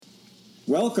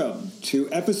Welcome to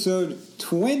episode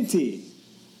 20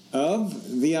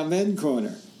 of the Amen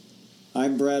Corner.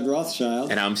 I'm Brad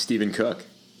Rothschild. And I'm Stephen Cook.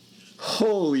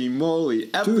 Holy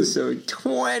moly, episode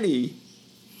 20.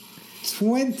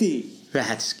 20.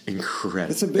 That's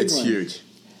incredible. It's a big one. Huge.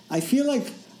 I feel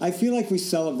like we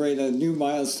celebrate a new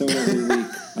milestone every week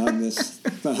on this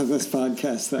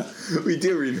podcast, though. We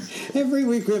do. Every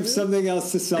week we have something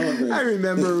else to celebrate. I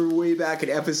remember way back at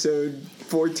episode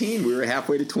 14, we were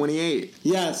halfway to 28.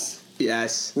 Yes.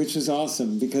 Which is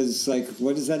awesome because,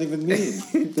 what does that even mean?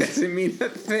 It doesn't mean a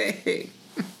thing.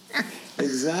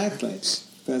 Exactly.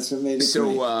 That's what made it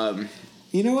so, great.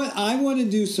 You know what? I want to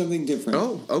do something different.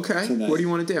 Oh, okay. Tonight. What do you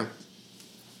want to do?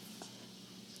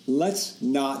 Let's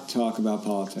not talk about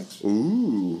politics.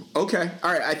 Ooh. Okay.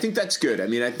 All right. I think that's good. I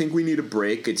mean, I think we need a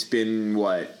break. It's been,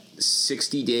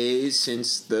 60 days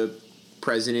since the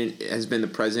president has been the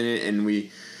president, and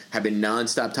we have been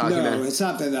nonstop talking about it. No, it's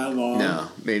not been that long. No.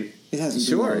 Maybe. It hasn't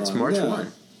been that long. Sure, it's March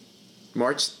 1.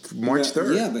 March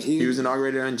 3rd. Yeah, but he was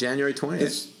inaugurated on January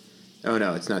 20th. Oh,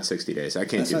 no, it's not 60 days. I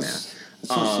can't do math.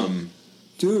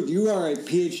 Dude, you are a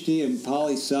PhD in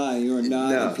poli-sci. You are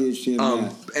not a PhD in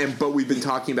math. But we've been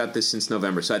talking about this since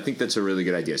November, so I think that's a really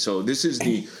good idea. So this is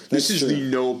the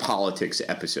no politics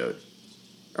episode.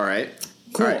 All right?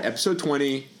 Cool. All right, episode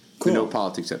 20, the no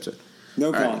politics episode.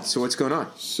 No politics. Right, so what's going on?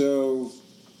 So,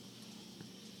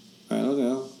 I don't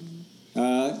know.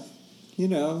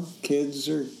 Kids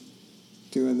are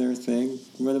doing their thing.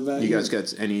 What about you? You guys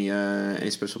got any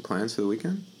special plans for the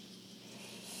weekend?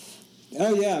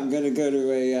 Oh, yeah. I'm going to go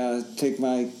to take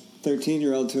my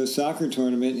 13-year-old to a soccer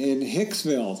tournament in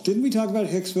Hicksville. Didn't we talk about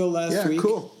Hicksville last week? Yeah,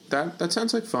 cool. That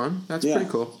sounds like fun. That's pretty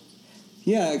cool.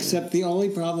 Yeah, except the only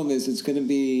problem is it's going to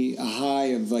be a high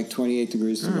of 28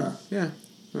 degrees tomorrow. Yeah.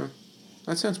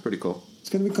 That sounds pretty cool. It's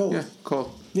going to be cold. Yeah,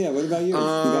 cool. Yeah, what about you? You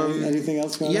got anything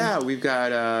else going on? Yeah, we've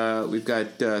got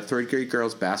third grade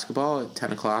girls basketball at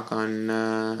 10 o'clock on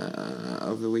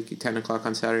of the week, 10 o'clock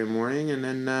on Saturday morning, and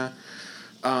then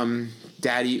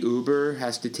Daddy Uber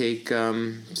has to take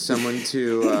someone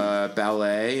to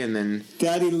ballet, and then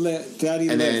Daddy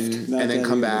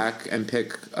come back and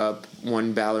pick up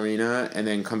one ballerina, and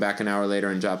then come back an hour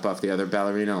later and drop off the other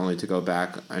ballerina, only to go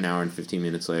back an hour and 15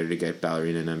 minutes later to get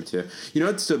ballerina number 2. You know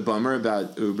what's the bummer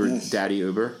about Uber? Yes. Daddy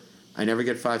Uber? I never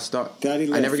get 5 stars. I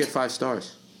never get 5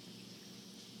 stars.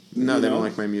 No, they don't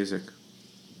like my music.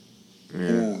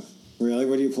 Yeah. Really?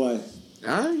 What do you play?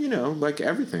 Like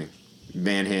everything.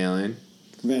 Van Halen.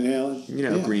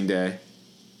 Green Day,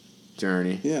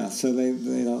 Journey. Yeah, so they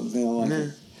don't like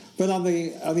it. But on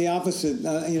the opposite,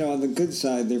 on the good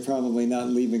side, they're probably not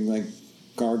leaving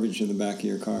garbage in the back of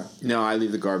your car. No, I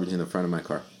leave the garbage in the front of my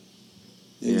car.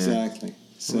 Exactly. Yeah.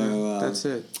 So that's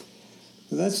it.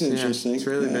 Well, that's interesting. It's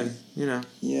really been,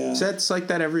 Yeah. So it's like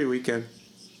that every weekend.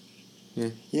 Yeah.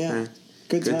 Yeah.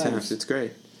 Good times. It's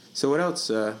great. So what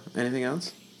else? Anything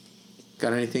else?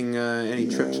 Got anything? Any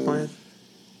trips planned?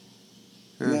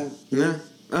 No.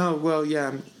 Oh well, yeah.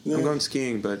 I'm going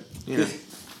skiing, but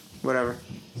whatever.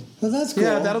 Well, that's cool.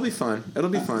 Yeah, that'll be fun. It'll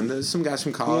be fun. There's some guys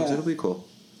from college. Yeah. It'll be cool.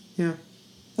 Yeah.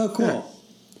 Oh, cool.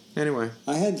 Yeah. Anyway,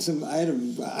 I had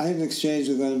an exchange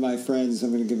with one of my friends.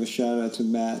 I'm going to give a shout out to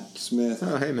Matt Smith.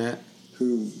 Oh, hey, Matt.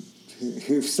 Who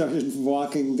started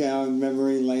walking down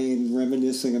memory lane,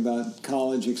 reminiscing about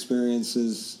college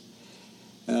experiences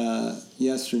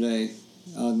yesterday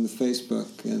on the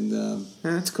Facebook, and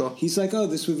that's cool. He's like, "Oh,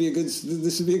 this would be a good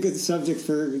subject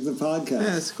for the podcast." Yeah,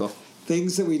 that's cool.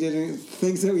 Things that we did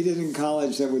in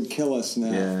college that would kill us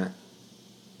now.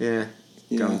 Yeah.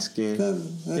 Going skiing.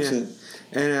 That's it.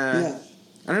 And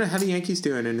I don't know how the Yankees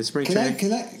doing in the spring training.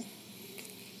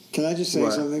 Can I just say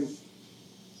something?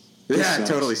 It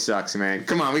totally sucks, man.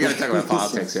 Come on, we got to talk about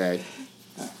politics, eh?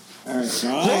 All right.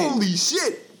 Fine. Holy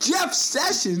shit, Jeff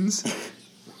Sessions!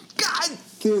 God.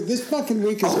 Dude, this fucking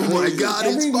week is crazy. Oh my God,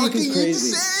 Every it's week fucking is crazy.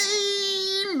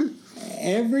 insane!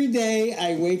 Every day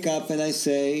I wake up and I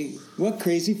say, what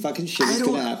crazy fucking shit is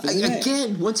going to happen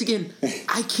today? Once again,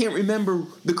 I can't remember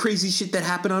the crazy shit that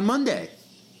happened on Monday.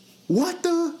 What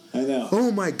the? I know.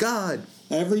 Oh my God.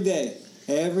 Every day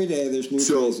there's new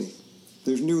crazy.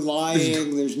 There's new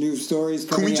lying, there's new stories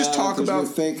coming out. Can we just talk about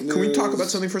fake news. Can we talk about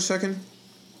something for a second?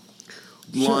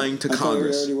 Sure. Lying to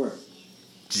Congress. I thought we already were.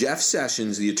 Jeff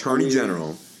Sessions, the Attorney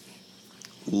General,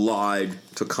 lied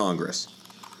to Congress.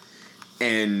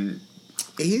 And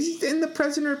the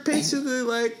president basically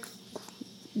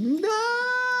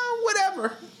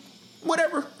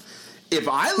whatever. If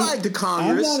I lied to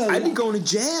Congress, I'd be going to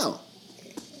jail.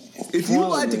 If you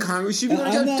lied to Congress, you'd be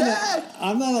going to dead.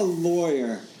 I'm not a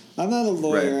lawyer.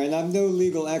 Right. And I'm no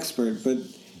legal expert, but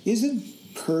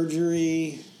isn't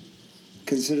perjury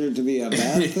considered to be a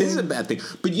bad It thing? is a bad thing.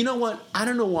 But you know what? I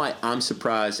don't know why I'm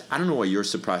surprised. I don't know why you're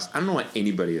surprised. I don't know why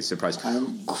anybody is surprised.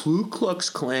 Ku Klux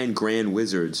Klan Grand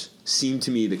Wizards seem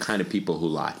to me the kind of people who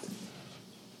lie.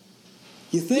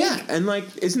 You think? Yeah, and like,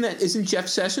 isn't Jeff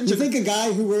Sessions? You think a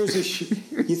guy who wears a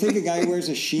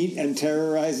sheet and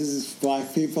terrorizes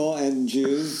black people and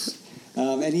Jews,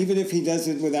 and even if he does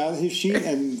it without his sheet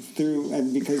and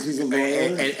because he's a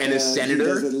lawyer and a senator, he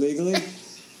does it legally?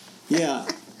 Yeah.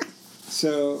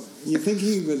 So you think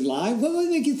he would lie? What would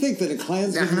make you think that a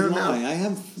Klansman would lie? I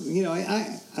have,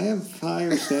 I have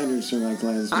higher standards for my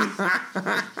Klansmen.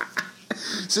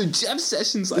 So Jeff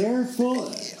Sessions, like, they're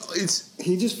full.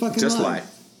 He just fucking lied.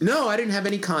 No, I didn't have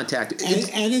any contact.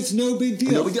 And it's no big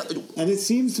deal. No big deal. And it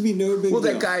seems to be no big deal. Well,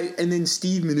 that guy, and then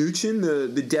Steve Mnuchin,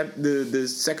 the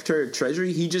Secretary of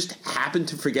Treasury, he just happened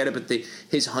to forget about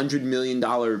his $100 million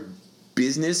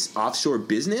offshore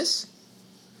business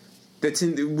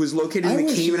was located in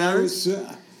the Cayman Islands.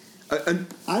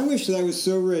 I wish that I was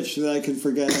so rich that I could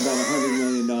forget about $100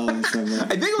 million somewhere.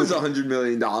 I think it was $100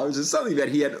 million. It's something that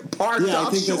he had parked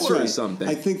offshore or something.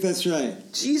 I think that's right.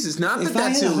 Jesus, not that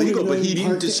that's illegal, but he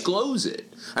didn't disclose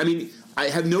it. I mean, I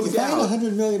have no doubt. If I had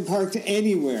 $100 million parked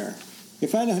anywhere,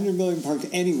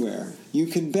 you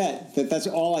can bet that that's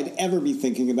all I'd ever be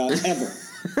thinking about, ever.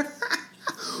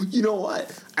 You know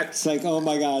what? It's like, oh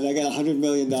my God, I got $100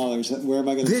 million. Where am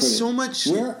I going to put it?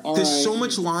 There's so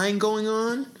much lying going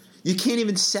on. You can't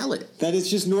even sell it. That it's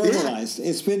just normalized. Yeah.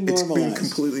 It's been normalized. It's been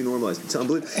completely normalized. It's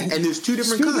unbelievable. And there's two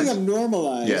different kinds. Speaking of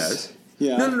normalized. Yes.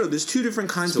 Yeah. No. There's two different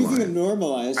kinds of lying. Speaking of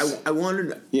normalized. I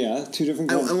wanted. Yeah, two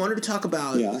different kinds. I wanted to talk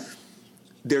about. Yeah.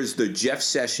 There's the Jeff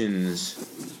Sessions,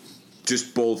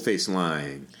 just bold-faced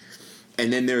lying.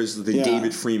 And then there's the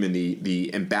David Freeman, the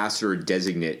ambassador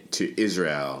designate to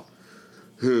Israel,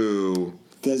 who...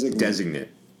 Designate.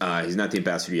 He's not the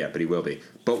ambassador yet, but he will be.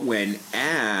 But when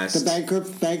asked...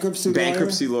 The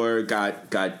bankruptcy lawyer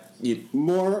got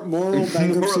moral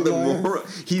bankruptcy lawyer?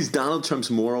 He's Donald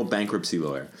Trump's moral bankruptcy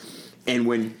lawyer. And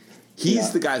when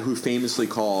he's the guy who famously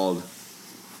called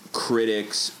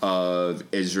critics of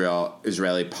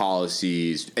Israeli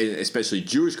policies, especially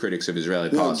Jewish critics of Israeli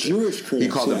policies. Jewish critics, he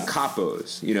called them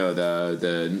kapos,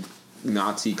 the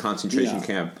Nazi concentration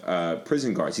camp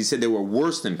prison guards. He said they were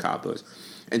worse than kapos.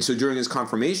 And so during his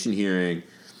confirmation hearing,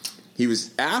 he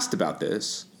was asked about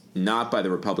this, not by the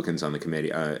Republicans on the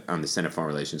committee, on the Senate Foreign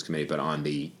Relations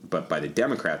Committee, but by the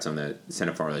Democrats on the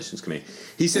Senate Foreign Relations Committee.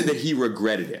 He said that he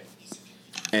regretted it,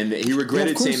 and that he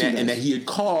regretted saying that, and that he had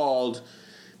called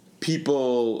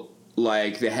people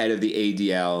like the head of the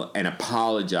ADL and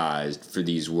apologized for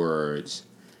these words.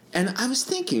 And I was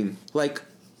thinking, like,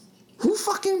 who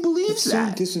fucking believes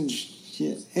that?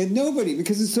 And nobody,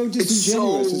 because it's so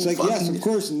disingenuous. It's like, yes, of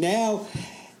course, now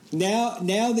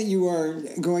that you are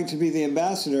going to be the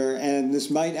ambassador, and this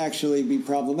might actually be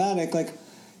problematic, like,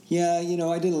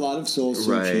 I did a lot of soul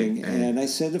searching, and I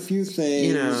said a few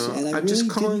things, and I I'm really just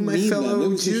calling my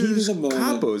fellow Jews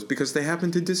kapos because they happen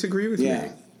to disagree with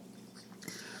me.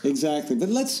 Exactly. But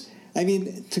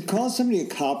to call somebody a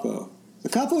capo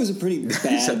is a pretty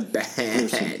bad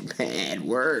It's a bad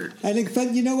word.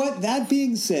 But you know what? That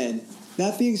being said,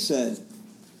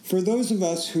 for those of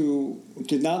us who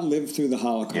did not live through the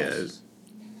Holocaust,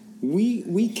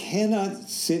 we cannot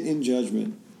sit in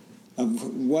judgment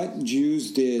of what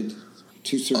Jews did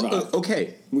to survive.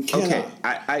 Okay. We cannot. Okay.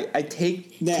 I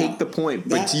take the point,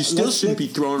 but you still shouldn't be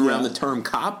throwing around the term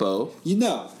capo.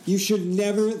 You should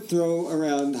never throw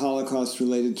around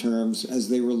Holocaust-related terms as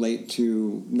they relate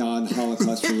to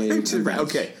non-Holocaust-related events.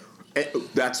 Okay.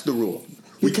 That's the rule.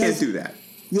 We can't do that.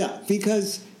 Yeah,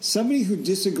 because somebody who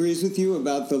disagrees with you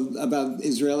about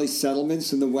Israeli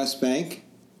settlements in the West Bank,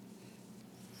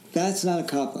 that's not a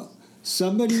capo.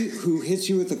 Somebody who hits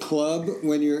you with a club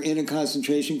when you're in a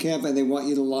concentration camp and they want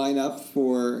you to line up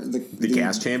for the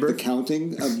gas chamber, the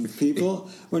counting of people.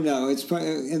 Or no, it's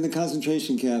in the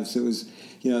concentration camps. It was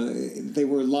they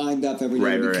were lined up every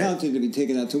day to be counted, to be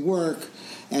taken out to work.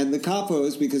 And the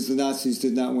capos, because the Nazis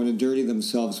did not want to dirty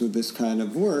themselves with this kind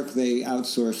of work, they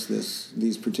outsourced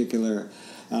these particular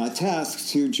tasks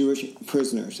to Jewish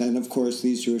prisoners. And of course,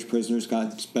 these Jewish prisoners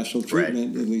got special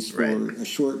treatment, at least for a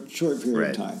short period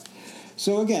of time.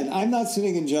 So again, I'm not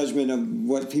sitting in judgment of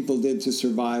what people did to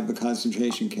survive the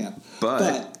concentration camp,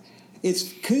 but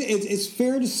it's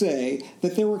fair to say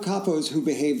that there were capos who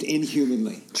behaved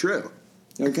inhumanly. True.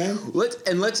 Okay.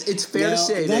 It's fair to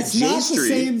say that J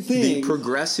Street, the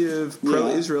progressive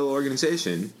pro-Israel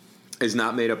organization, is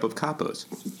not made up of capos.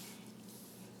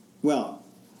 Well,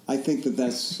 I think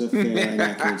that's a fair and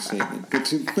accurate statement.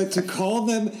 But to call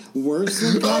them worse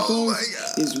than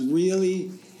capos is really.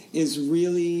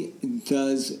 really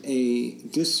does a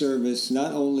disservice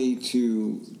not only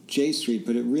to J Street,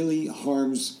 but it really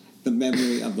harms the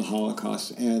memory of the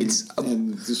Holocaust and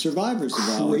the survivors of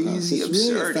the Holocaust. Crazy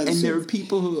absurd. Really, and there are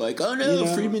people who are like, oh no,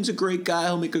 Friedman's a great guy.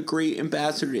 He'll make a great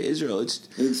ambassador to Israel. It's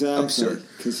absurd.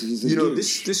 Because he's a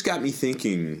douche. This got me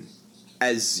thinking,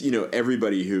 as,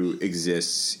 everybody who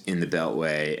exists in the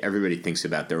Beltway, everybody thinks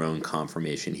about their own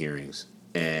confirmation hearings.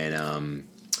 And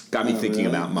got me thinking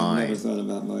about mine. I never thought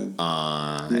about mine.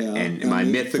 And my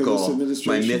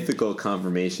mythical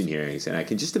confirmation hearings. And I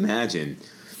can just imagine...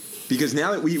 Because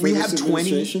now that we have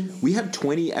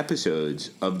 20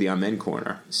 episodes of the Amen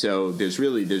Corner, so there's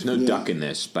no duck in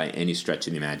this by any stretch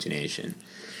of the imagination.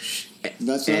 That's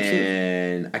not true.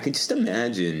 And I can just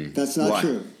imagine. That's not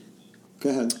true.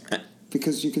 Go ahead.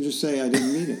 Because you can just say I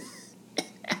didn't mean it.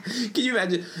 Can you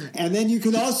imagine? And then you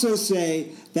can also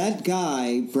say that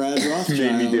guy, Brad Rothschild,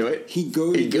 made me do it. He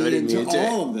goaded me into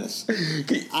all of this.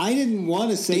 I didn't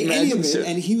want to say any of it,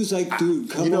 and he was like,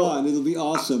 "Dude, come on, it'll be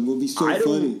awesome. We'll be so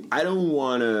funny." I don't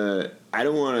want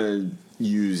to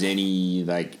use any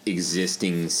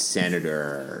existing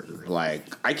senator.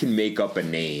 I can make up a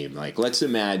name. Let's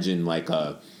imagine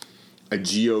a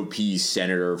GOP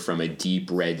senator from a deep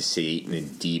red state in the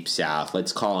deep South.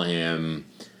 Let's call him,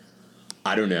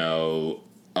 I don't know,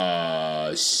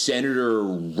 Senator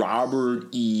Robert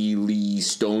E. Lee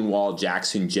Stonewall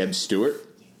Jackson Jeb Stewart.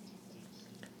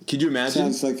 Could you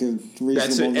imagine? Sounds like a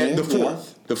reasonable name.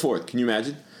 The fourth. Can you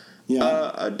imagine?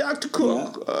 Yeah. Dr.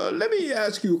 Cook, let me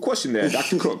ask you a question there,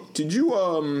 Dr. Cook. Did you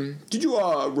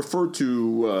refer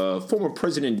to former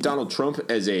President Donald Trump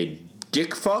as a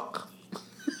dick fuck?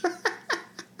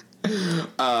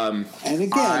 And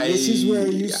again, this is where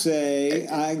you say,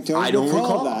 I don't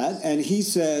recall that. And he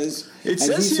says, we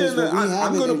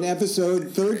have it in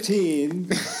episode 13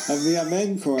 of the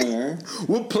Amen Corner.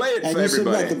 We'll play it and for everybody. And you said,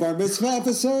 what, the Bar Mitzvah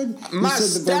episode? My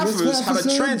staffers have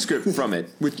a transcript from it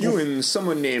with you and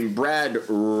someone named Brad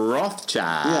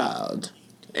Rothschild.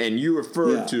 Yeah. And you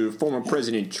referred to former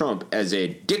President Trump as a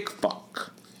dick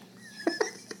fuck.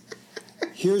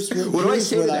 What do I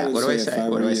say to that? What do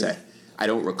I say? I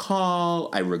don't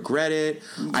recall. I regret it.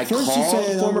 I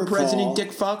called former President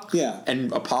Dick Fuck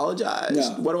and apologized.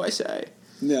 No. What do I say?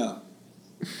 No.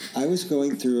 I was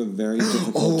going through a very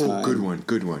difficult time.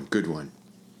 Good one.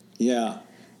 Yeah.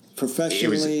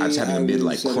 Professionally, I was having a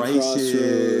midlife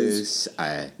crisis.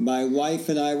 My wife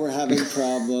and I were having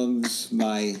problems.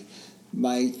 My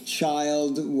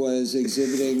child was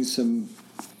exhibiting some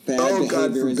bad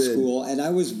behavior in school, and I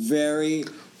was very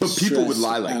But people would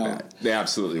lie like that. They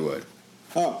absolutely would.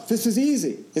 Oh, this is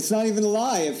easy. It's not even a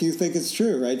lie if you think it's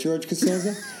true, right, George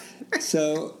Costanza?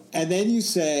 So, and then you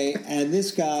say, and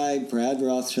this guy, Brad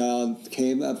Rothschild,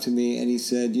 came up to me and he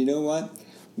said, you know what?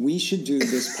 We should do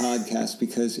this podcast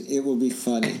because it will be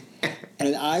funny.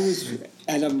 And I was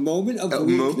at a moment of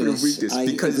weakness.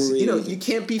 Because you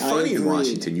can't be funny in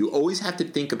Washington. You always have to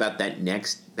think about that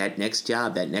next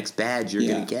job, that next badge you're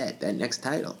going to get, that next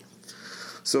title.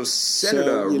 So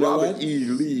Senator Robert E.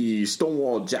 Lee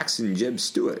Stonewall Jackson Jeb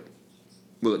Stewart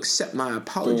will accept my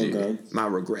apology, my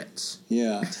regrets.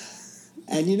 Yeah.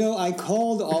 And, I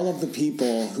called all of the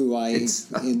people who I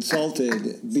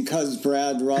insulted because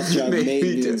Brad Rothschild made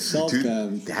me insult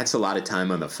them. That's a lot of time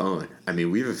on the phone. I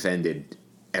mean, we've offended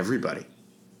everybody.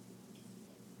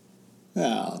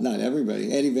 Well, not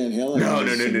everybody. Eddie Van Halen.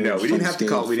 No. We didn't have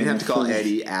to call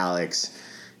Eddie, Alex,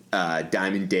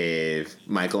 Diamond Dave,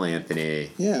 Michael Anthony.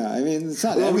 Yeah, I mean, it's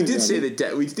not. Well, we did say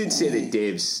that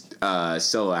Dave's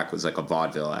solo act was like a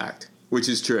vaudeville act, which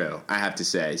is true. I have to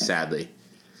say, sadly,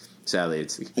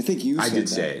 it's. I think you. I did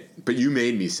say it, but you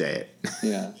made me say it.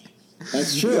 Yeah,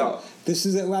 that's true. Yeah. This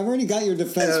is. I've already got your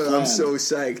defense plan. I'm so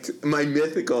psyched. My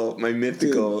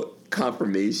mythical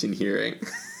confirmation hearing.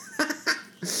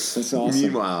 That's awesome.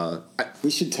 Meanwhile,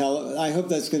 we should tell. I hope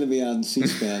that's going to be on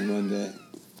C-SPAN one day.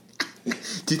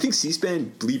 Do you think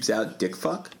C-SPAN bleeps out dick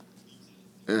fuck?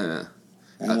 I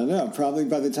don't know. Probably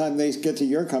by the time they get to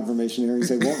your confirmation hearings,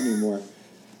 they won't anymore.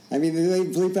 I mean, they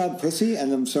bleep out pussy,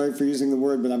 and I'm sorry for using the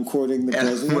word, but I'm quoting the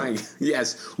president.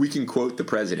 Yes, we can quote the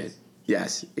president.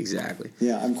 Yes, exactly.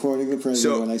 Yeah, I'm quoting the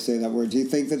president when I say that word. Do you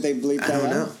think that they bleep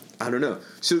that out? I don't know.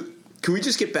 So can we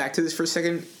just get back to this for a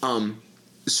second?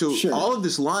 Sure. All of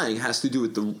this lying has to do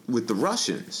with the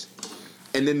Russians.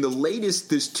 And then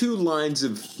there's two lines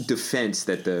of defense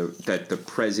that the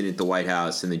president, the White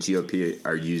House, and the GOP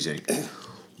are using.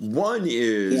 One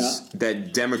is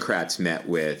that Democrats met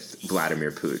with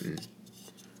Vladimir Putin.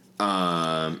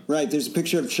 Right. There's a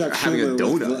picture of Chuck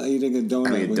Schumer eating a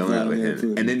donut with him.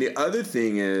 Putin. And then the other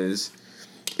thing is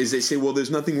they say, well,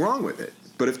 there's nothing wrong with it.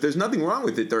 But if there's nothing wrong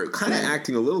with it, they're kind of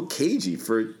acting a little cagey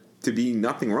for it to be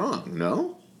nothing wrong,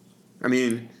 no? I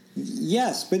mean...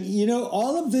 Yes, but,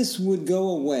 all of this would go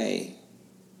away.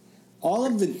 All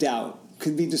of the doubt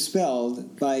could be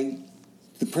dispelled by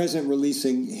the president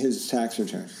releasing his tax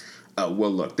returns. Well,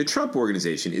 look, the Trump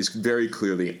Organization is very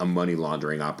clearly a money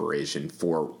laundering operation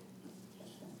for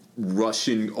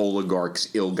Russian oligarchs'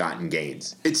 ill-gotten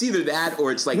gains. It's either that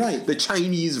or it's like the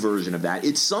Chinese version of that.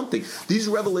 It's something. These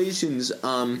revelations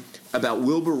about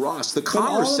Wilbur Ross, the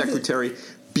Commerce Secretary,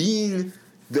 being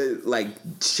the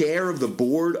chair of the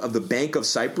board of the Bank of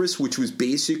Cyprus, which was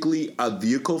basically a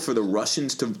vehicle for the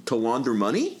Russians to launder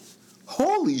money.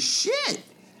 Holy shit!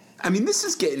 I mean, this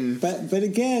is getting. But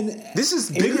again, this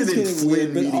is bigger than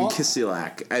Flynn meeting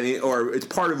Kislyak. I mean, or it's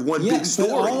part of one big story.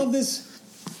 But all of this.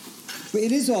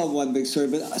 It is all one big story,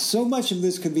 but so much of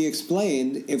this could be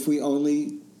explained if we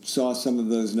only saw some of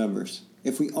those numbers.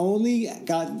 If we only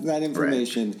got that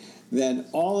information, then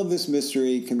all of this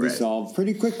mystery can be solved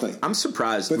pretty quickly. I'm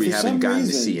surprised we haven't gotten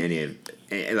to see any of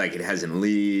it. Like, it hasn't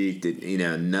leaked,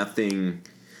 nothing.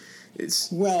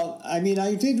 Well, I mean,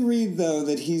 I did read, though,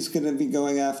 that he's going to be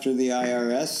going after the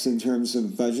IRS in terms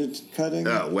of budget cutting.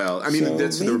 Oh, well, I mean,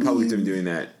 the Republicans have been doing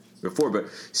that before. But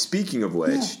speaking of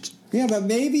which... Yeah, but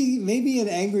maybe an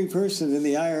angry person in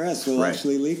the IRS will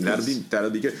actually leak this. That'll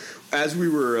be good. As we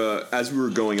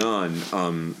were going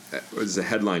on, was a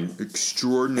headline: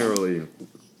 extraordinarily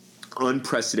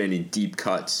unprecedented deep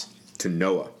cuts to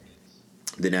NOAA,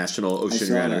 the National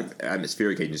Oceanic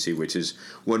Atmospheric Agency, which is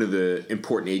one of the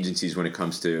important agencies when it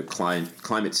comes to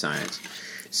climate science.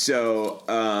 So,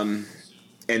 and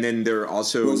then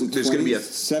there's going to be a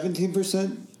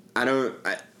 17%.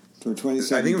 For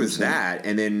 27%. I think it was that,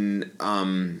 and then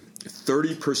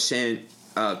 30%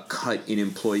 cut in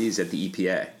employees at the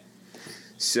EPA.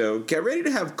 So get ready to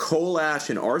have coal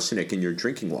ash and arsenic in your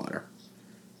drinking water.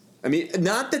 I mean,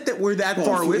 not that we're that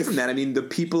far away from that. I mean, the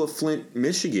people of Flint,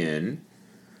 Michigan,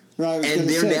 and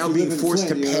they're now being forced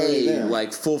to pay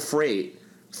full freight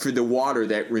for the water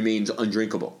that remains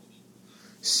undrinkable.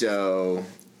 So...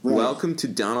 Welcome to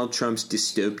Donald Trump's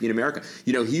dystopian America.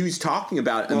 He was talking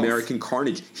about American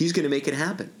carnage. He's going to make it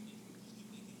happen.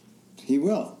 He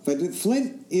will. But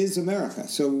Flint is America.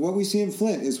 So what we see in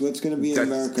Flint is what's going to be in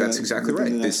America. That's exactly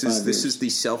right. This is the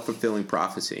self-fulfilling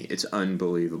prophecy. It's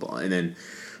unbelievable. And then,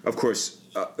 of course,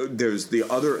 there's the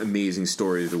other amazing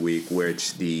story of the week,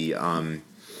 which the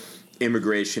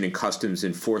Immigration and Customs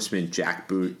Enforcement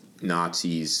jackboot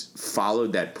Nazis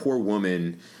followed that poor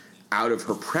woman out of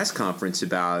her press conference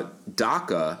about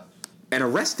DACA and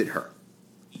arrested her.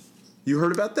 You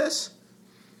heard about this?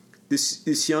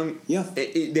 This young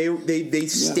they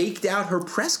staked out her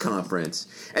press conference,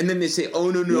 and then they say,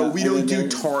 "Oh no, we don't do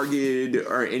targeted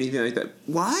or anything like that."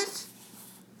 What?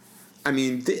 I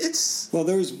mean, it's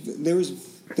there was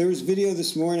video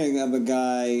this morning of a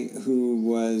guy who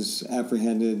was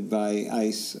apprehended by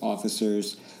ICE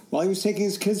officers while he was taking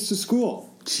his kids to school.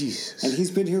 Jesus. And he's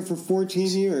been here for 14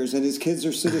 years, and his kids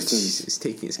are citizens. He's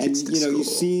taking his kids to school. You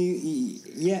see,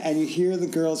 and you hear the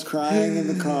girls crying in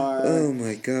the car. Oh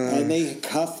my God! And they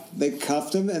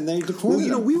cuffed him, and they deported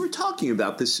him. We were talking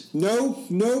about this.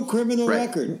 No criminal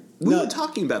record. We were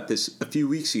talking about this a few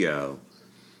weeks ago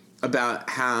about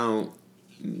how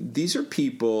these are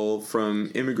people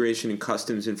from Immigration and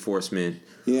Customs Enforcement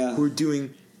who are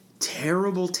doing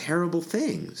terrible, terrible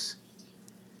things.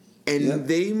 And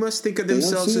they must think of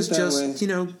themselves as just,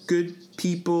 good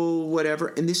people, whatever.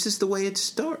 And this is the way it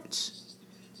starts.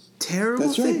 Terrible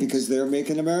things. That's right, because they're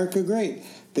making America great.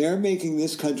 They're making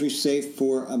this country safe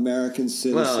for American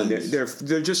citizens. Well,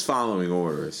 they're just following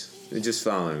orders.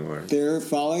 They're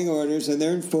following orders, and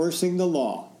they're enforcing the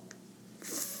law.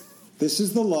 This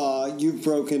is the law. You've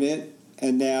broken it,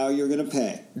 and now you're going to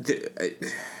pay.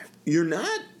 You're not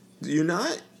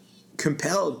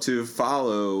compelled to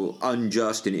follow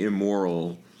unjust and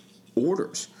immoral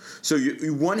orders. So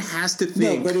one has to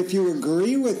think. No, but if you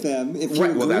agree with them,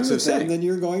 then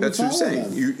you're going to follow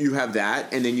them. You have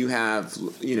that, and then you have,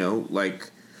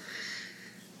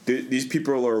 these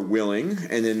people are willing,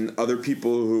 and then other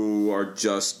people who are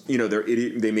just,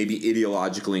 they may be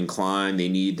ideologically inclined, they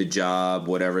need the job,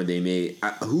 whatever they may.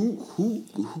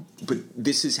 But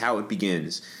this is how it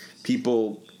begins.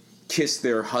 People kiss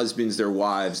their husbands, their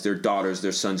wives, their daughters,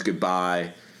 their sons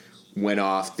goodbye, went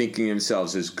off thinking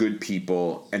themselves as good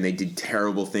people, and they did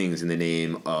terrible things in the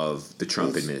name of the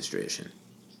Trump administration.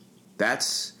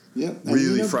 That's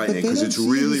really frightening, because it's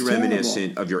really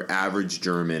reminiscent of your average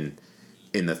German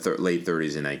in the late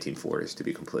 30s and 1940s, to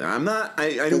be completely. I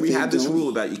know we have this rule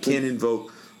about you can't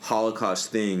invoke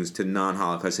Holocaust things to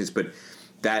non-Holocaust things, but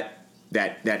that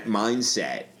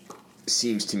mindset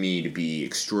seems to me to be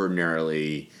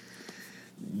extraordinarily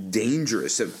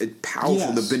dangerous, powerful.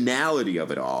 Yes. The banality of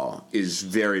it all is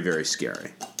very, very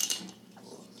scary.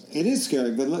 It is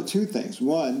scary, but look, two things.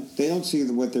 One, they don't see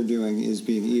that what they're doing is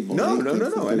being evil. No. They're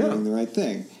doing the right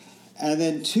thing. And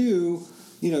then two,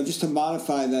 just to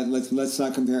modify that, let's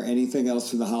not compare anything else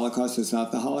to the Holocaust. It's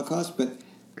not the Holocaust, but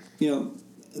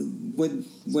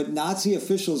what Nazi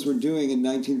officials were doing in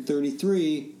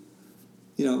 1933.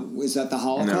 Is that the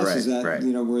Holocaust? No, right, is that right.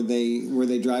 Were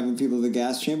they driving people to the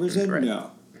gas chambers in? Right.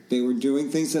 No, they were doing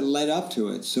things that led up to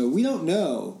it. So we don't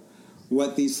know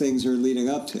what these things are leading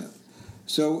up to.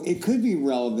 So it could be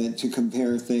relevant to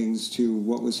compare things to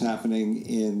what was happening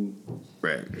in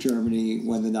Germany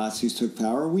when the Nazis took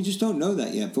power. We just don't know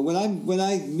that yet. But what I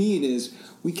mean is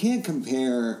we can't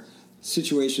compare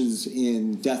situations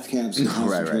in death camps and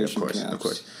concentration camps of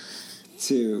course.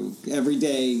 to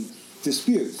everyday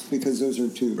disputes, because those are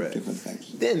two different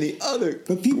things. Then the other,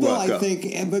 but people I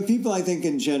think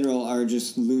in general are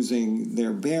just losing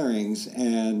their bearings,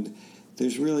 and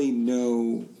there's really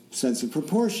no sense of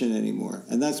proportion anymore,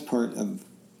 and that's part of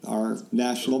our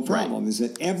national problem. Is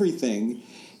that everything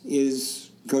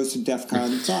goes to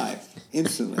DEFCON 5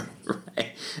 instantly.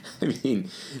 Right. I mean,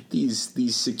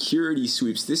 these security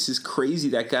sweeps. This is crazy.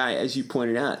 That guy, as you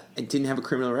pointed out, didn't have a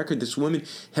criminal record. This woman,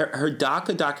 her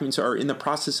DACA documents are in the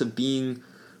process of being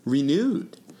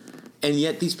renewed, and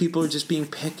yet these people are just being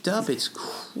picked up. It's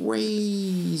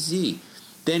crazy.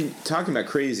 Then, talking about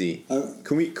crazy,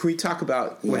 can we talk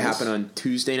about what happened on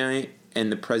Tuesday night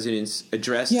and the president's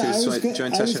address to the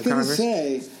joint session of Congress?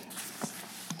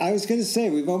 I was going to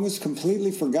say, we've almost completely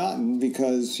forgotten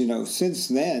because, since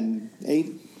then,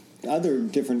 8 other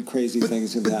different crazy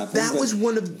things have happened. That was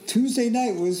one of... Tuesday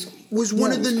night was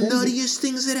one of the nuttiest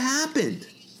things that happened.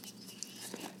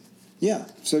 Yeah,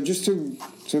 so just to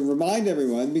remind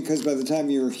everyone, because by the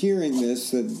time you're hearing this,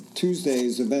 that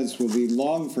Tuesday's events will be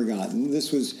long forgotten,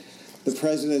 this was the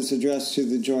president's address to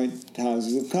the joint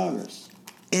houses of Congress.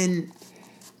 And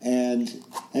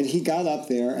he got up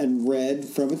there and read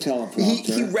from a teleprompter.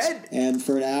 He read. And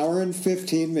for an hour and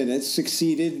 15 minutes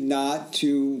succeeded not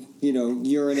to,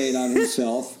 urinate on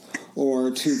himself or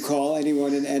to call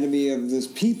anyone an enemy of this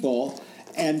people.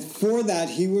 And for that,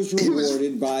 he was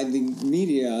rewarded by the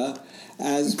media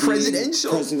as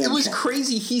presidential. It was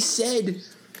crazy. He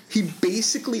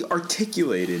basically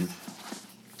articulated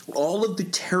all of the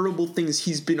terrible things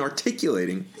he's been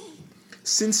articulating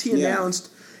since he announced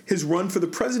his run for the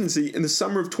presidency in the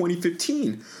summer of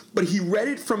 2015. But he read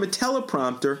it from a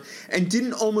teleprompter and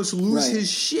didn't almost lose his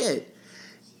shit.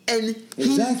 And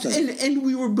and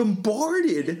we were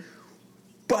bombarded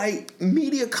by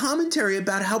media commentary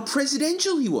about how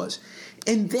presidential he was.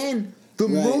 And then the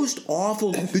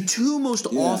two most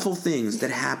awful things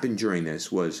that happened during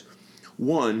this was,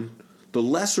 one, the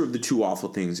lesser of the two awful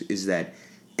things is that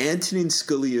Antonin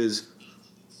Scalia's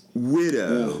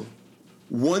widow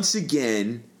once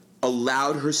again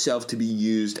allowed herself to be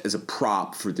used as a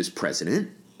prop for this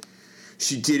president.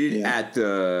 She did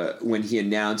it when he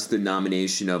announced the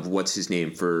nomination of what's his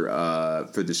name for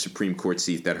the Supreme Court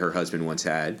seat that her husband once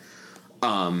had,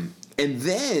 and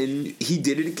then he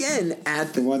did it again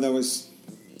at the one that was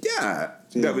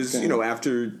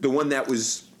after the one that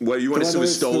was what you want to say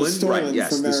was stolen, right?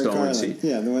 Yes, the stolen seat.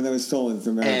 Yeah, the one that was stolen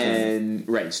from Merrick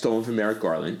Garland. Stolen from Merrick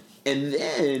Garland, and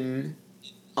then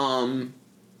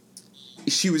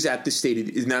she was at the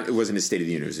it wasn't a State of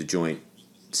the Union, it was a joint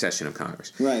session of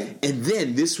Congress. Right. And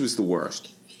then this was the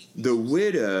worst. The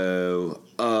widow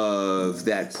of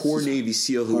that poor Navy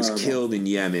SEAL who was killed in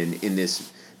Yemen in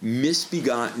this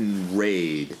misbegotten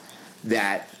raid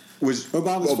that was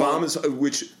Obama's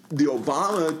which the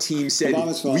Obama team said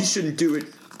we shouldn't do it,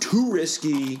 too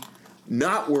risky,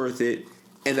 not worth it.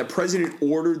 And the president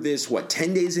ordered this,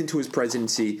 10 days into his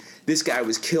presidency. This guy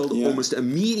was killed almost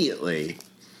immediately.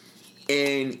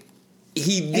 And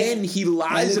he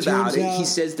lies about it. He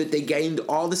says that they gained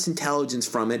all this intelligence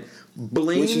from it,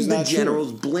 blamed the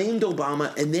generals, blamed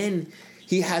Obama, and then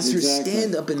he has her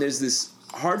stand up and there's this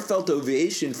heartfelt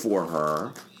ovation for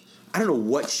her. I don't know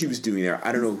what she was doing there.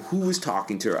 I don't know who was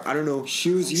talking to her. I don't know. She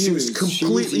was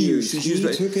completely used. He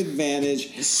took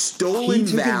advantage. Stolen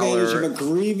valor. He took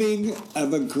advantage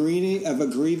of a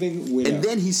grieving widow. And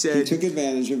then he said he took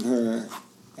advantage of her.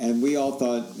 And we all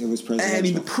thought it was presidential. I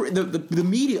mean, the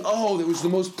media, it was the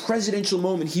most presidential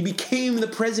moment. He became the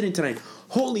president tonight.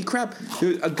 Holy crap.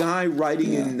 A guy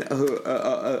writing in,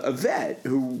 a vet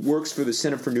who works for the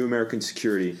Center for New American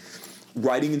Security,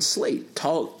 writing in Slate,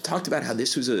 talked about how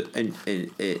this was an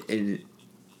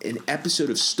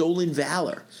episode of stolen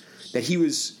valor. That he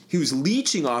was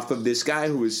leeching off of this guy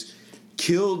who was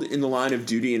killed in the line of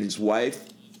duty, and his wife,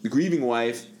 the grieving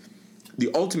wife, the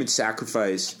ultimate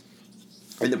sacrifice,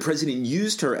 and the president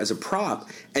used her as a prop.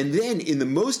 And then, in the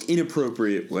most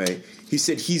inappropriate way, he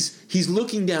said he's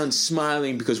looking down,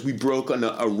 smiling because we broke on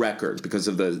a record because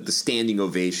of the standing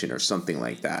ovation or something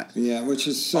like that. Yeah, which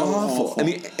is so awful. I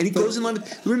mean, and he goes in line.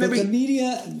 Remember, the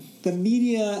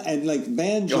media, and like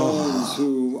Van Jones,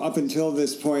 who up until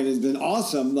this point has been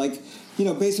awesome. Like,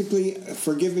 basically,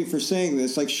 forgive me for saying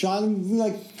this. Like, Sean,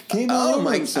 came all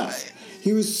over himself. God.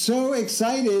 He was so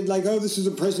excited, like, this is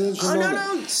a presidential moment.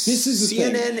 No. This is the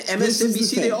CNN, thing.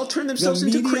 MSNBC, they all turn themselves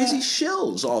into crazy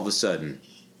shills all of a sudden.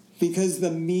 Because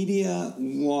the media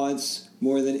wants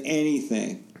more than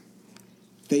anything.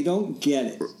 They don't get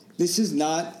it. This is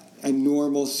not a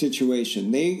normal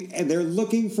situation. They're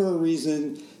looking for a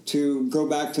reason to go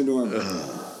back to normal.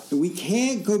 We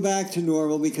can't go back to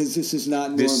normal because this is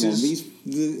not normal.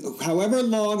 However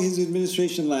long his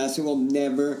administration lasts, it will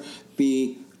never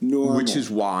be normal. Which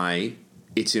is why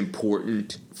it's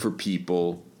important for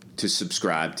people to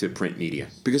subscribe to print media.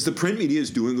 Because the print media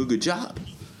is doing a good job.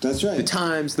 That's right. The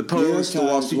Times, the Post, the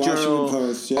Wall Street Journal,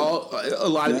 Post, yeah. a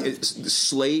lot of it,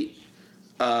 Slate.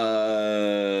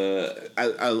 I'll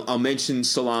mention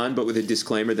Salon, but with a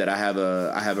disclaimer that I have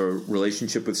a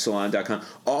relationship with Salon.com.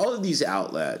 All of these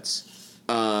outlets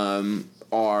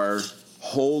are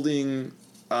holding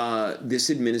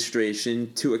this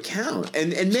administration to account,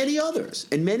 and many others,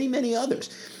 and many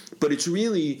others. But it's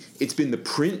been the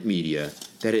print media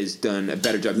that has done a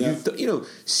better job. Yeah.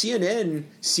 CNN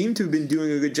seemed to have been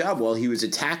doing a good job while he was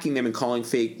attacking them and calling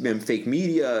them fake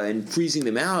media and freezing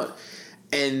them out.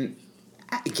 And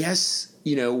I guess,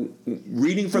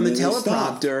 reading from the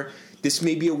teleprompter, this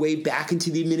may be a way back into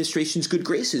the administration's good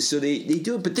graces. So they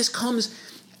do it. But this comes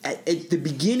at the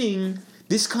beginning.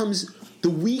 This comes the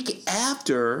week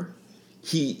after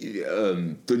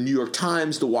the New York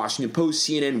Times, the Washington Post,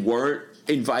 CNN weren't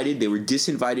invited. They were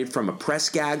disinvited from a press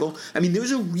gaggle. I mean, there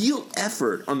was a real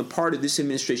effort on the part of this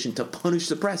administration to punish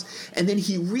the press. And then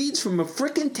he reads from a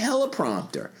frickin'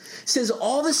 teleprompter, says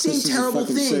all the same terrible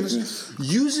things,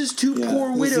 uses two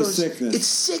poor widows. It's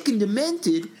sick and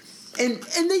demented. And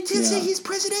they did say he's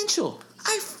presidential.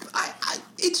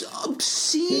 It's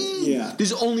obscene.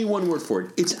 There's only one word for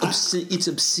it. It's obscene. It's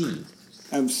obscene.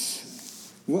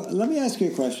 Well, let me ask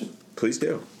you a question. Please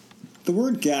do. The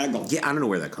word gaggle. Yeah, I don't know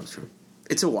where that comes from.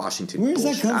 It's a Washington Where does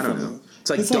bullshit. that come from? I don't know. It's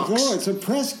like ducks. It's a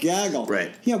press gaggle.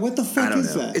 Right. Yeah, what the fuck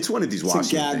is that? It's one of these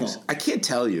Washington things. I can't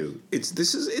tell you.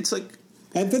 It's like...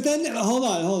 But then, hold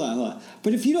on.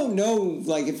 But if you don't know,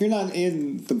 if you're not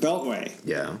in the Beltway...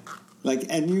 Yeah.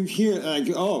 And you hear,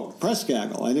 press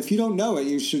gaggle. And if you don't know it,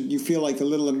 you feel a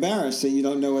little embarrassed that you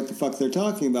don't know what the fuck they're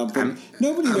talking about. But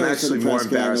nobody knows what a press gaggle is. I'm actually more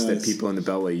embarrassed that people in the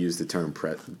Beltway use the term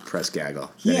press gaggle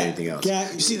than anything else.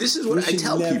 You see, this is what I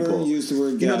tell people. Use the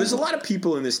word gaggle. There's a lot of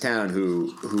people in this town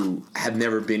who have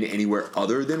never been anywhere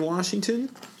other than Washington.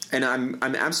 And I'm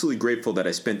absolutely grateful that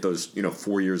I spent those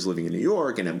 4 years living in New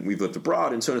York, and we've lived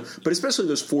abroad and so on. But especially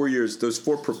those 4 years, those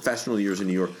 4 professional years in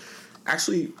New York.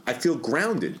 Actually, I feel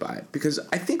grounded by it because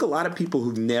I think a lot of people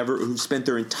who've spent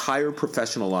their entire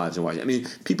professional lives in Washington. I mean,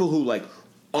 people who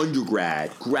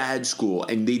undergrad, grad school,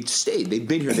 and they've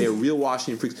been here, they're real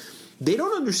Washington freaks. They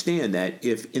don't understand that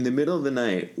if in the middle of the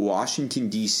night Washington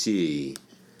D.C.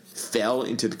 fell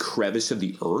into the crevice of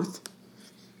the earth,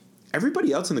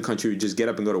 everybody else in the country would just get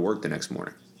up and go to work the next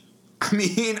morning. I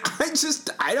mean,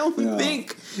 I don't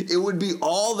think it would be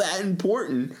all that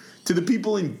important to the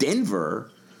people in Denver.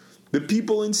 The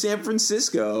people in San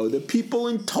Francisco, the people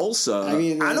in Tulsa.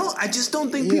 I just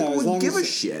don't think people would give a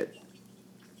shit.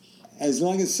 As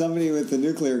long as somebody with the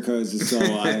nuclear codes is still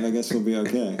alive, I guess we'll be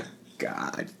okay.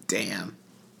 God damn.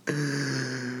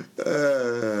 You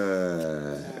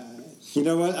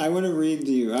know what? I want to read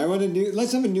to you.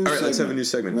 Let's have a new segment. All right, let's have a new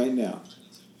segment right now.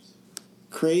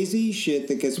 Crazy shit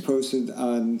that gets posted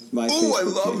on my Facebook page. Oh, I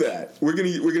love that. We're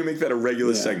gonna make that a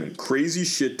regular segment. Crazy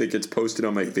shit that gets posted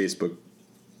on my Facebook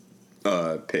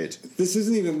page. This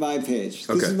isn't even my page.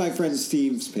 This is my friend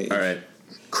Steve's page. All right.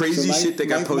 Crazy shit that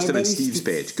got posted on Steve's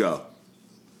page. Go.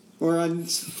 Or on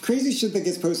crazy shit that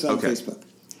gets posted on Facebook.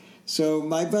 So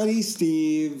my buddy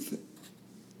Steve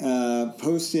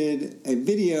posted a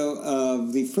video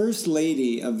of the First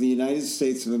Lady of the United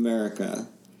States of America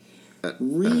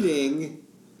reading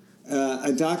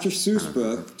a Dr. Seuss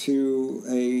book to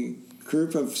a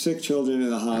group of sick children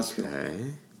in a hospital.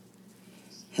 Okay.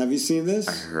 Have you seen this?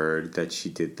 I heard that she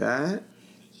did that,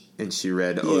 and she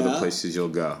read the Places You'll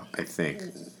Go, I think.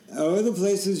 The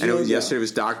Places You'll Go. And yesterday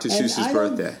was Dr. Seuss's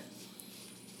birthday.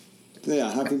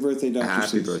 Yeah, happy birthday, Dr. Seuss.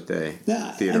 Happy birthday,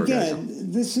 Now, Theodore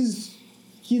again, this is,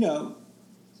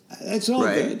 It's all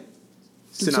good.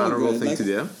 It's an honorable thing to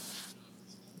do.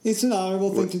 It's an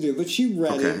honorable thing to do, but she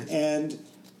read it, and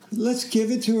let's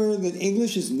give it to her that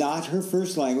English is not her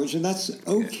first language, and that's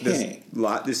okay.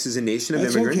 This is a nation of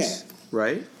immigrants,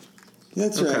 right?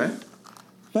 That's right.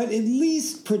 But at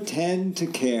least pretend to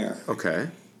care. Okay.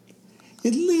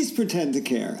 At least pretend to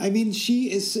care. I mean,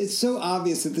 it's so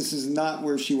obvious that this is not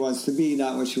where she wants to be,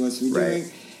 not what she wants to be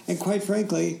doing. And quite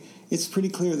frankly, it's pretty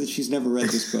clear that she's never read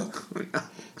this book. No.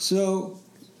 So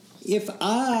if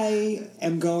I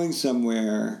am going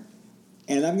somewhere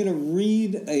and I'm going to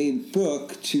read a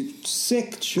book to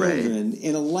sick children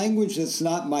in a language that's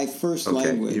not my first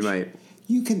language,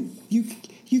 you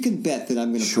can bet that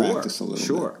I'm going to practice a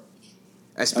little bit.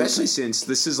 Especially since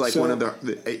this is like one of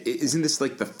isn't this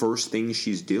like the first thing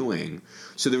she's doing?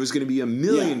 So there was going to be a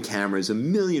million cameras, a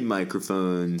million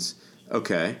microphones.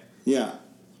 Okay. Yeah.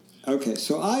 Okay,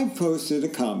 so I posted a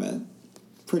comment,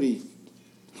 pretty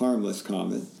harmless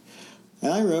comment,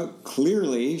 and I wrote,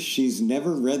 clearly she's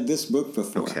never read this book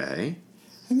before. Okay.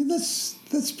 I mean, that's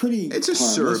pretty It's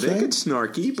harmless, acerbic, right? it's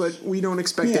snarky, but we don't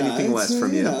expect anything less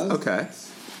from you. Okay.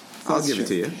 I'll give it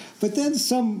to you. But then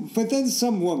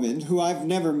some woman who I've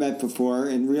never met before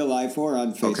in real life or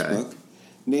on Facebook,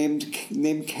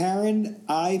 named Karen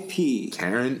I.P.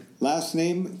 Karen? Last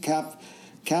name,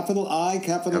 capital I,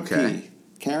 capital P.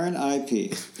 Karen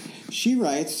I.P. She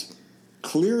writes,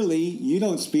 clearly you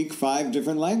don't speak 5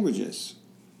 different languages.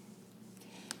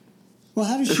 Well,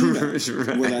 how does she know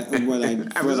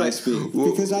what I speak?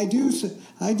 Because I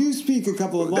do speak a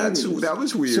couple of languages. That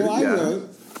was weird.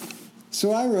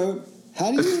 So I wrote,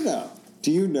 how do you know?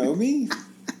 Do you know me?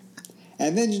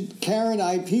 And then Karen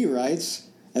I.P. writes,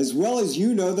 as well as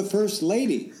you know the First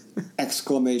Lady!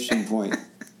 Exclamation point.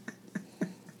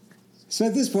 So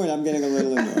at this point, I'm getting a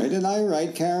little annoyed, and I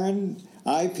write, Karen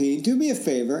I.P., do me a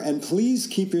favor, and please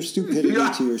keep your stupidity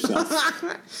to yourself.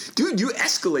 Dude, you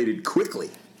escalated quickly.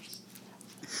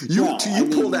 You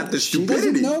pulled out the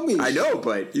stupidity. She doesn't know me. I know,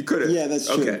 but you could have. Yeah, that's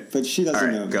true. Okay. But she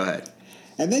doesn't know me. Go ahead.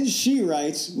 And then she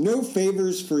writes, no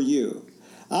favors for you.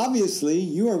 Obviously,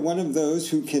 you are one of those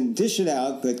who can dish it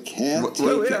out but can't take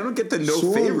it. Wait, I don't get the no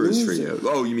favors for you.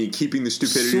 Oh, you mean keeping the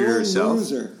stupidity to yourself?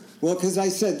 Loser. Well, because I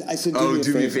said,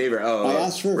 do me a favor. I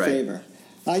asked for a favor.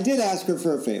 I did ask her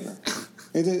for a favor.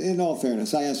 In all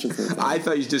fairness, I asked her for a favor. I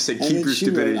thought you just said keep your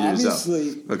stupidity to yourself.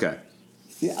 Okay.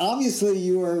 Obviously,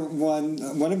 you are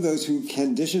one of those who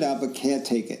can dish it out but can't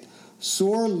take it.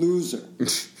 Sore loser.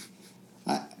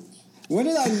 What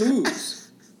did I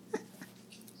lose?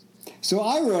 So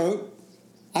I wrote,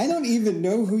 I don't even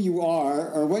know who you are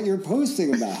or what you're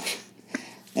posting about.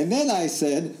 And then I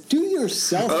said, do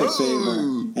yourself a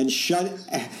favor and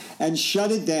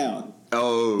shut it down.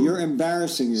 Oh. You're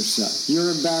embarrassing yourself.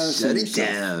 Shut it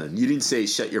down. You didn't say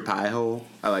shut your pie hole?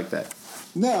 I like that.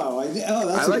 No.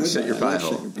 I like shut your pie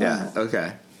hole. Yeah,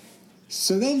 okay.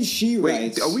 So then she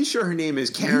writes... Wait, are we sure her name is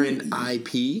Karen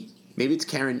I.P.? Maybe it's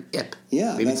Karen Ip.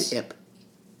 Yeah. Maybe it's Ip.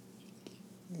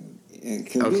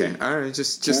 It could be. All right,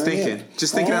 just thinking. Ip.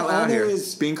 Just thinking out loud here.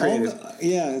 Being creative.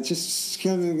 Just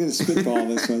kind of going to spitball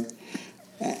this one.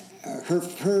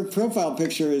 Her profile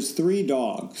picture is 3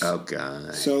 dogs. Oh,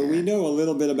 God. So we know a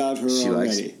little bit about her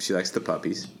already. She likes the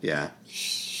puppies, yeah.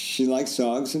 She likes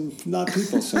dogs and not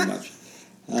people so much.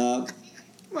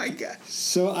 My God.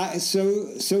 So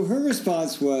her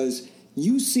response was,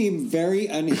 you seem very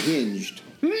unhinged.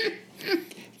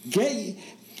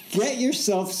 Get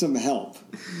yourself some help.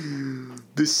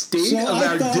 The state of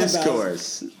our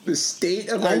discourse. The state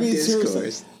of our discourse.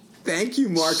 Seriously. Thank you,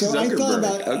 Mark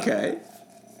Zuckerberg. Okay.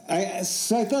 I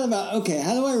thought about,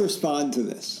 how do I respond to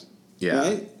this? Yeah.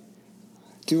 Right?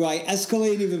 Do I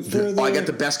escalate even further? I get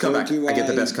the best comeback. I get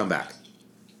the best comeback.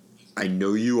 I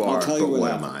know you are, but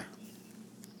what am I?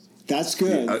 That's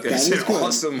good. It's an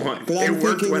awesome one. But it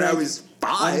worked when I was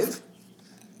 5.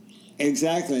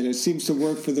 Exactly, and it seems to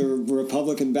work for the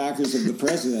Republican backers of the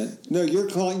president. No, your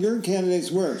candidate's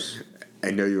worse.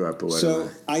 I know you are, but what am I? So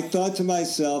I thought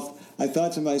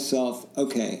to myself,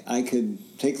 okay, I could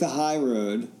take the high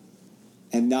road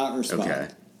and not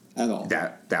respond at all.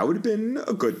 That would have been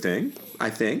a good thing, I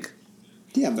think.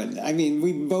 Yeah, but I mean,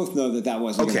 we both know that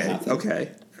wasn't going to happen.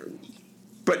 Okay.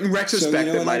 But in retrospect,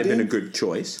 it might have been a good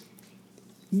choice.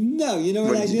 No, you know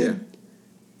what I did? Do?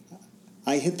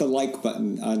 I hit the like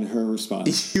button on her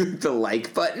response. You hit the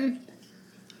like button?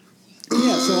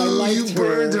 Yeah, so I liked you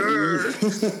burned her.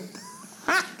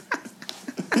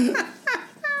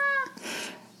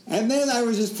 And then I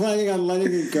was just planning on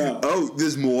letting it go. Oh,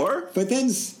 there's more? But then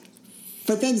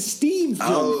Steve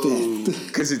jumped in.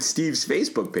 Because it's Steve's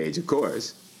Facebook page, of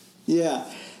course. Yeah.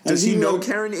 Does he know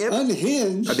Karen Ip?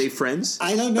 Unhinged. Are they friends?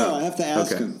 I don't know. I have to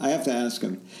ask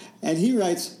him. And he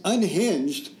writes,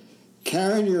 unhinged,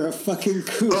 Karen, you're a fucking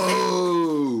kook.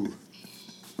 Oh.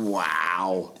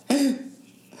 Wow.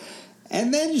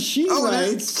 And then she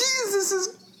writes... Jeez, this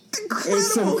is incredible.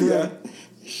 It's so good.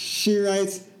 She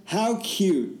writes, how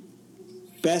cute.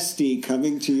 Bestie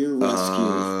coming to your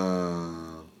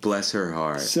rescue. Bless her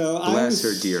heart. So bless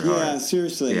her dear heart. Yeah,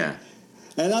 seriously. Yeah.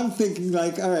 And I'm thinking,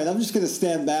 like, all right, I'm just going to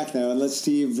stand back now and let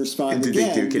Steve respond and did again.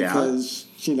 They duke it because,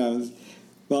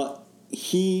 well,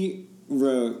 he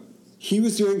wrote, he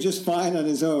was doing just fine on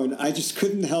his own. I just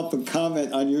couldn't help but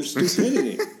comment on your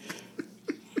stupidity.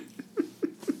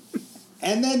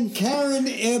 And then Karen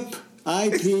Ip,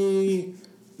 IP,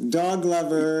 dog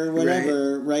lover,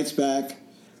 whatever, writes back,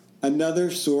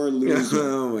 another sore loser.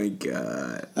 Oh, my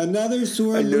God. Another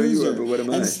sore loser. I know you are, but what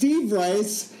am I? And Steve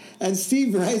writes,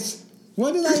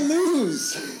 what did I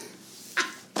lose?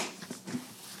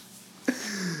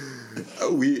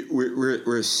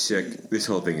 We're sick. This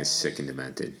whole thing is sick and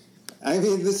demented. I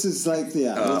mean, this is like,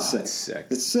 it's sick. It's sick.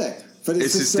 It's sick. But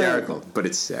it's hysterical, but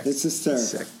it's sick. It's hysterical.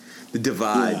 It's sick. The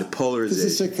divide, the polarization.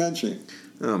 It's a sick country.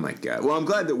 Oh, my God. Well, I'm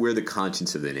glad that we're the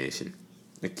conscience of the nation.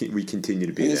 We continue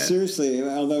to be that. Seriously,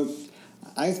 although,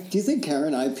 do you think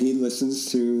Karen IP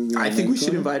listens to the I think we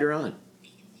should invite her on.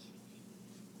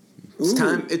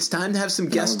 It's time to have some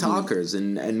guest talkers,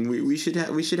 and we should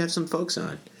have some folks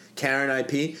on. Karen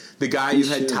IP, the guy you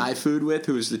had Thai food with,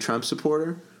 who was the Trump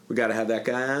supporter. We got to have that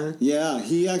guy on. Yeah,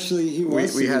 he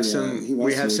wants. We have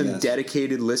some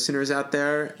dedicated listeners out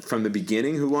there from the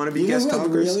beginning who want to be guest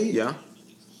talkers. Yeah.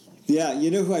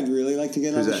 You know who I'd really like to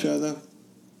get on the show though?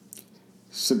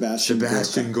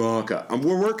 Sebastian Gorka.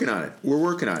 We're working on it.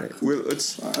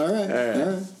 All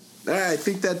right. I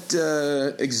think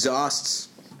that exhausts.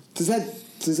 Does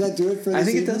that do it for this I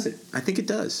think it does it. I think it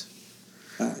does.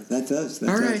 That does.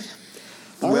 All right.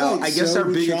 Well, I guess our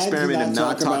big experiment of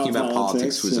not talking about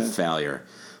politics was a failure.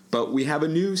 But we have a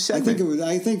new segment.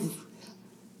 I think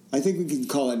we can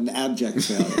call it an abject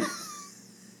failure.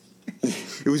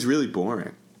 It was really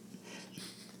boring.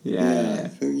 Yeah.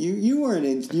 You weren't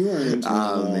into it.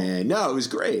 Oh man, no, it was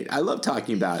great. I love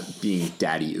talking about being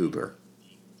Daddy Uber,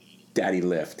 Daddy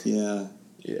Lyft. Yeah.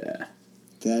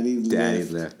 Daddy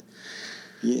Lyft.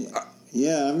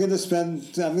 Yeah. I'm gonna spend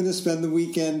the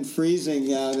weekend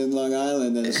freezing out in Long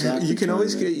Island at a soccer You can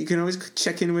tournament. always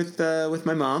check in with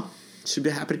my mom. She'll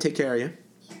be happy to take care of you.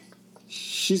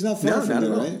 She's not far from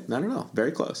you, right? Not at all.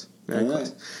 Very close. Very close.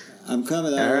 Right. I'm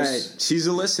coming. All right. She's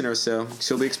a listener, so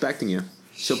she'll be expecting you.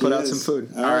 She'll put out some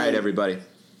food. All right, everybody.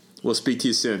 We'll speak to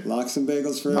you soon. Lox and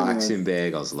bagels for everyone. Lox and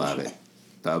bagels. Love it.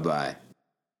 Bye-bye.